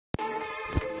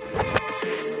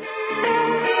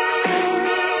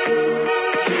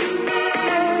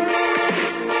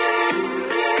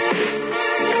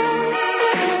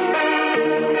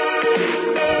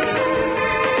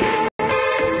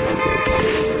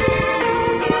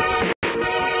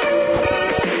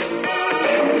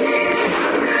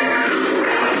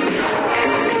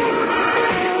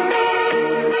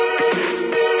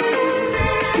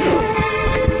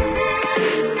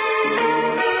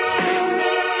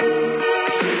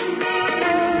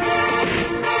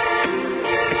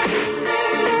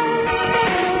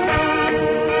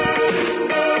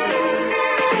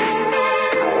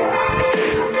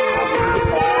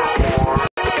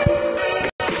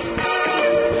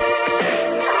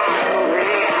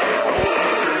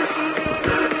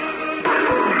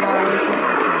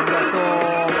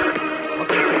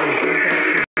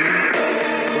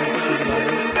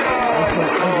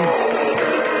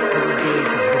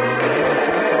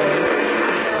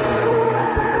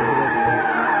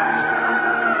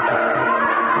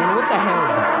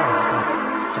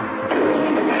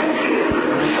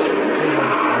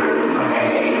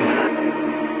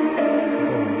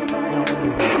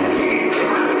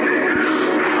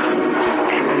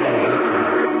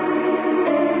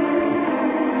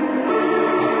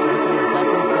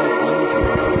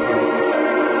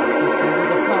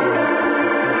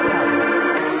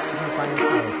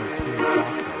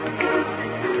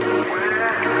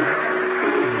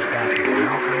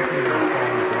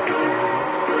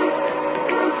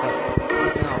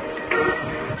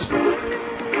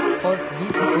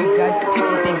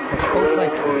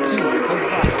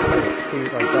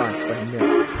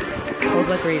Pose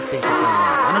like 3 is big. I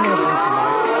don't know what's gonna come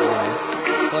out.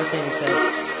 First thing he said.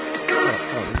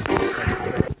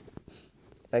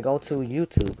 If I go to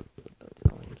YouTube,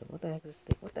 what the heck is this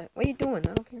thing? What are you doing?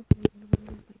 I don't care.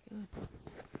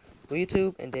 Go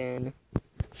YouTube and then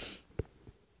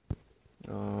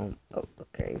oh,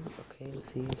 okay,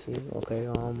 see, okay,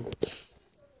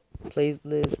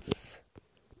 playlists,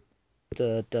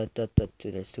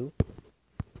 there's 2,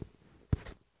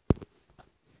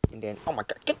 and then, oh my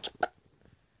god,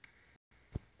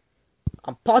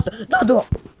 I'm paused, no,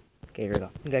 okay, here we go,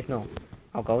 you guys know,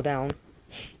 I'll go down, what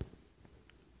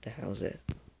the hell is this,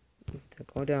 to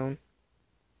go down,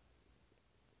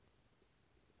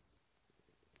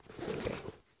 okay.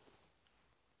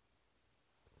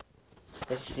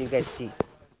 Let's see, you guys see.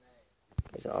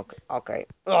 Okay.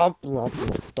 Oh,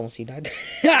 don't see that.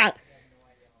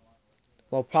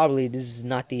 Well, probably this is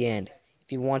not the end.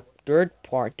 If you want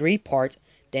 3 parts,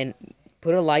 then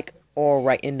put a like or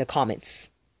write in the comments.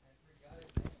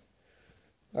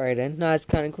 Alright then, no, it's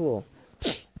kind of cool.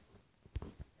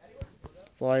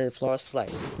 Flawless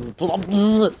Life.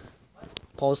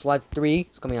 Pulse Life 3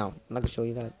 is coming out. I'm not gonna show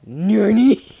you that.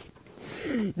 Nani.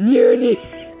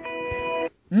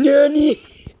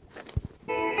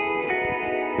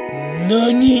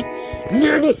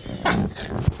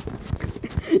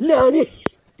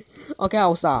 Okay,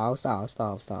 I'll stop.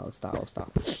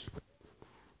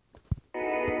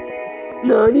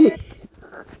 Nani?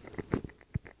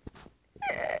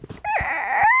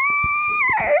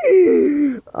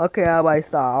 Okay, I might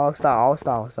stop. I'll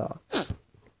stop.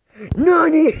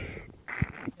 Nani?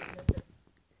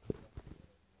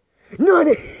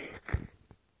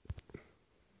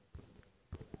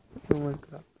 Oh my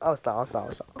god. I'll stop.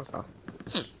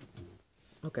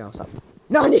 Okay, I'll stop.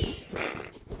 Nani?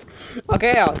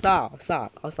 Okay, I'll stop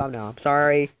now. I'm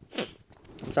sorry,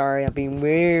 I'm being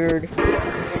weird. How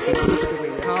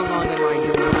long am I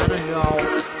doing? I don't know.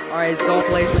 Alright, let's go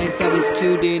play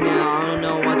ST2D now. I don't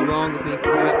know what's wrong with me,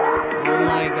 crap. Oh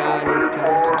my god, it's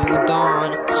going to do dawn.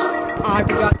 I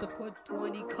forgot to put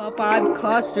 5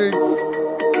 custards.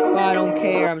 But I don't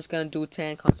care, I'm just gonna do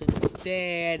 10 custards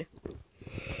instead.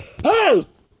 Oh!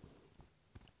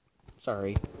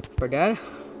 Sorry for that.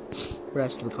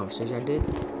 Rest of the conversation I did.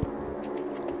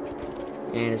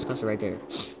 And it's custard right there.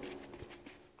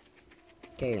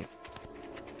 Okay then.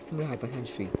 I'm gonna hide behind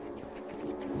the tree.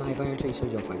 My behind the tree so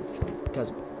you don't find it.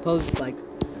 Because pose is like,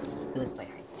 let's play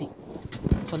hide and seek.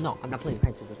 So no, I'm not playing hide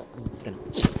and seek. I'm just gonna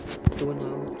do it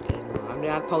now. Okay, no, I'm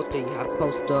not posting. You have to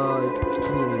post the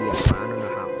community. I don't know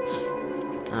how.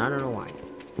 And I don't know why.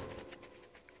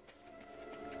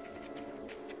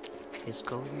 Let's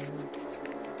go here.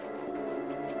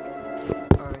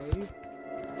 Alright.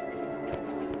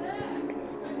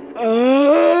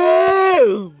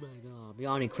 Oh my god, I'm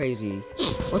yawning crazy.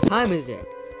 What time is it?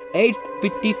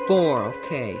 8:54.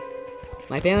 Okay.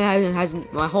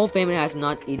 My whole family has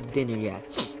not eaten dinner yet.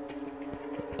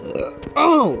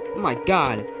 Oh my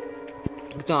god.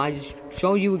 So I just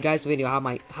show you guys the video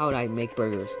how I make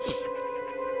burgers.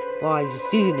 Well, I just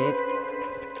season it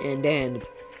and then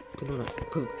I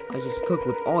just cook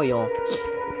with oil,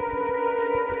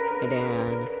 and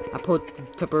then I put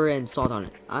pepper and salt on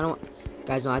it.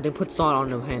 Guys, no, I didn't put salt on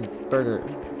the burger,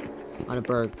 on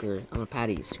the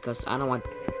patties, because I don't want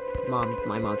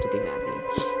my mom to be mad at me,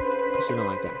 because she don't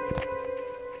like that.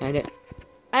 And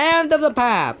end of the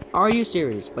path. Are you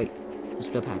serious? Wait, it's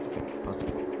the path.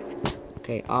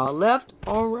 Okay, left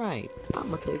or right? I'm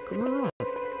gonna take a left.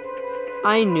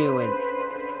 I knew it.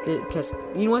 Because,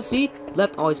 you know what, see?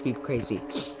 Left always be crazy.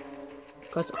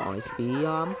 Because always be,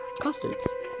 custards.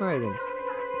 Alright then.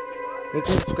 Make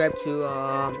sure to subscribe to,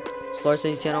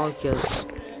 Slaughter's channel, because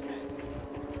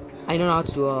I don't know how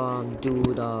to, do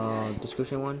the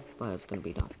description one, but it's gonna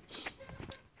be done.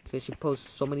 Because she posts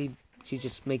so many, she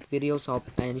just make videos,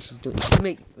 and she's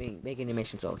making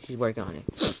animation, so she's working on it.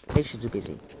 Maybe she's too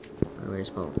busy.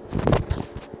 Where's Poe?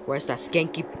 Where's that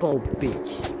skanky Poe,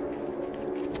 bitch?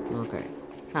 Okay.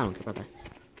 I don't care about that.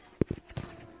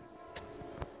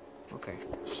 Okay.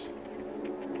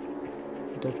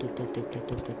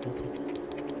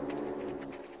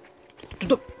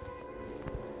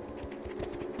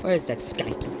 Where is that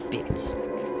skanky bitch?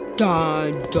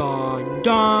 Dun.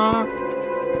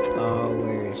 Oh,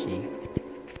 where is she?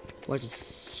 What's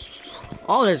this?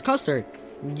 Oh, there's custard.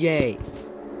 Yay.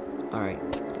 Alright.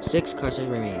 6 custards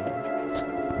remaining.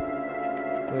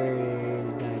 Where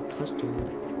is that custard?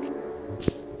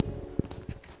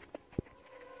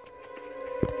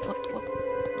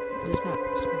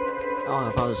 Oh, I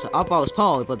thought it was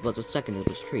Paul, but the second it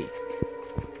was tree.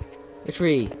 The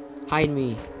tree, hide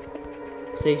me,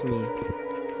 save me,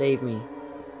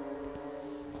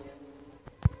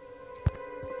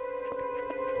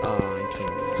 I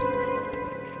can't.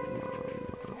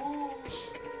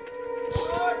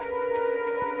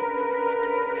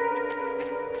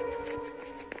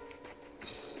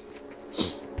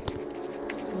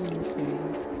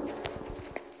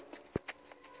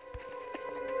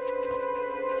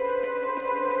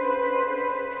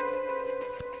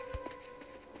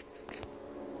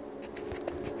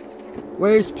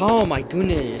 Where's Paul? My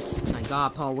goodness. My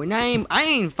god, Paul. I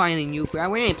ain't finding you. We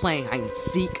ain't playing hide and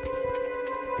seek.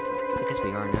 I guess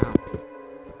we are now.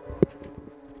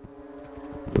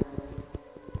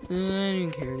 I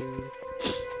didn't care, dude.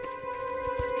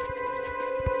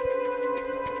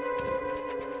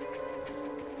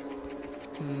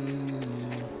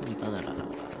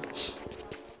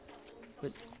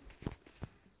 But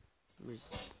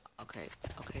okay,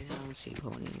 I don't see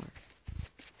Paul anymore.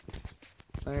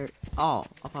 Where? Oh,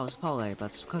 I thought it was Paul there, but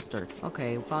it's custard.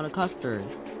 Okay, we found a custard.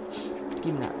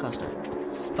 Give me that custard.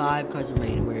 5 cards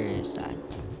remaining. Where is that?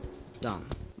 Dumb.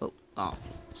 Oh,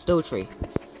 still a tree.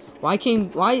 Why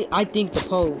I think the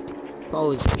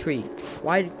pole is a tree?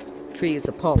 Why tree is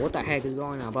a pole? What the heck is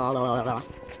going on? Blah blah blah blah.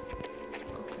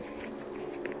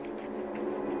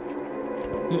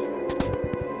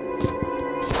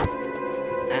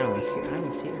 I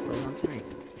don't see her for a long time.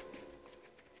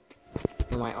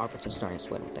 Well, my armpits are starting to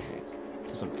sweat. What the heck?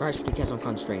 Because I'm fresh. Because I'm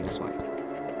constrained. That's why.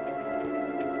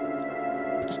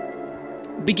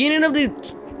 Beginning of the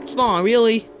spawn,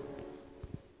 really?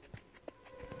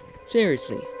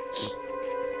 Seriously?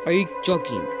 Are you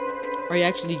joking? Are you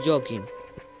actually joking?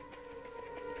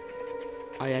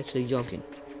 Are you actually joking?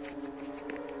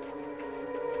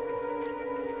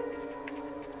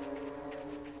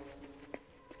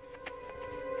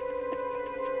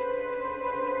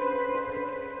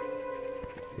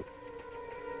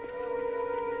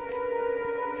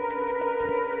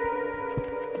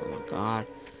 Oh my god.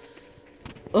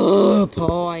 Ugh,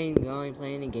 Paul, I ain't going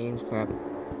playing the games, crap.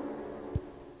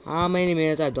 How many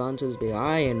minutes I've done to this video?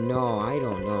 I don't know.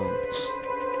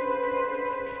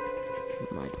 Oh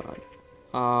my god.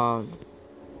 Oh my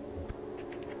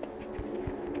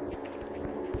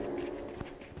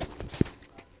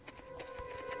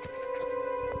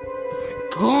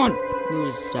god!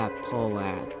 Where's that Paul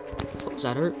at? Oh, is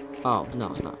that her? Oh,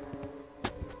 no, it's not.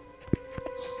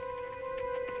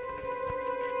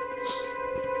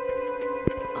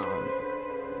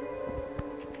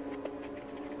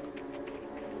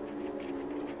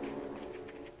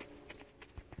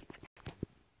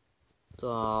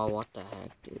 Oh, what the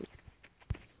heck, dude?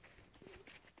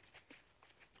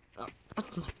 Oh my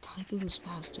god, I do this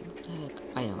fast, dude. What the heck?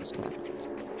 I know it's bad.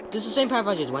 This is the same path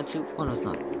I just went to. Oh no, it's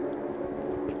not.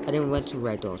 I didn't went to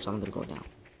right though, so I'm gonna go down.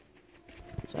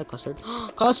 Is that custard?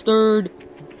 Custard!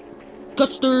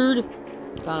 Custard!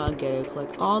 Gotta get it,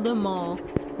 collect all them all.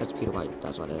 That's Peter White.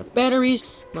 That's why the batteries.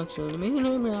 I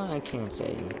can't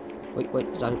say. Wait,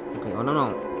 is that it? Okay, oh no.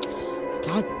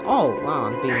 God, oh wow,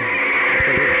 I'm being.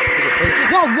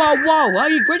 Whoa!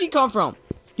 Where'd you come from?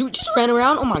 You just ran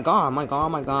around? Oh my god,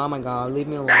 leave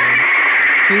me alone.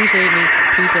 Tree save me.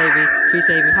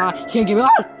 Hi, you can't give me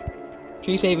up!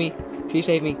 Tree save me. Tree can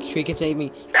save me. Tree can save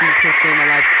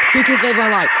my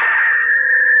life.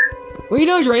 What are you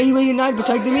doing, Ray? You're not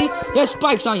protecting me? There's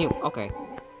spikes on you. Okay.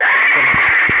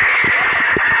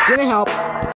 Didn't help.